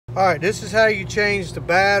All right, this is how you change the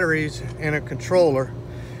batteries in a controller.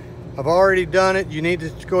 I've already done it. You need to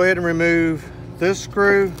go ahead and remove this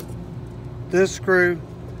screw,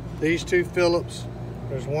 these two Phillips.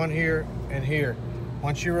 There's one here and here.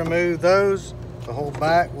 Once you remove those, the whole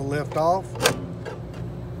back will lift off.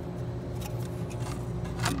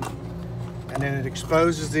 And then it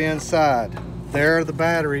exposes the inside. There are the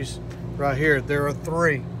batteries right here. There are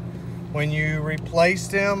 3. When you replace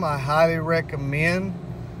them, I highly recommend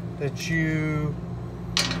that you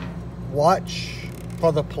watch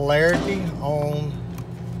for the polarity on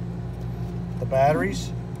the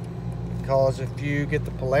batteries, because if you get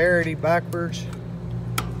the polarity backwards,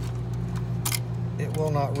 it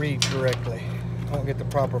will not read correctly. You won't get the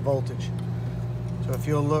proper voltage. So if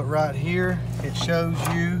you'll look right here, it shows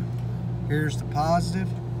you, here's the positive,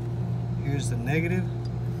 here's the negative.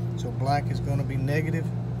 So black is going to be negative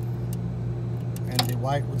and the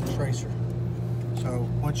white with the tracer. So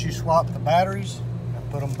once you swap the batteries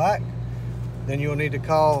and put them back, then you'll need to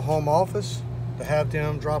call home office to have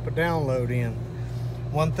them drop a download in.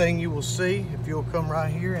 One thing you will see, if you'll come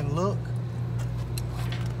right here and look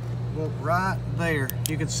right there.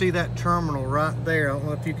 You can see that terminal right there. I don't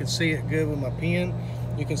know if you can see it good with my pen.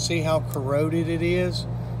 You can see how corroded it is.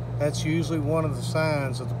 That's usually one of the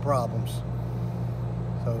signs of the problems.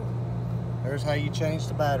 So there's how you change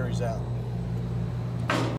the batteries out.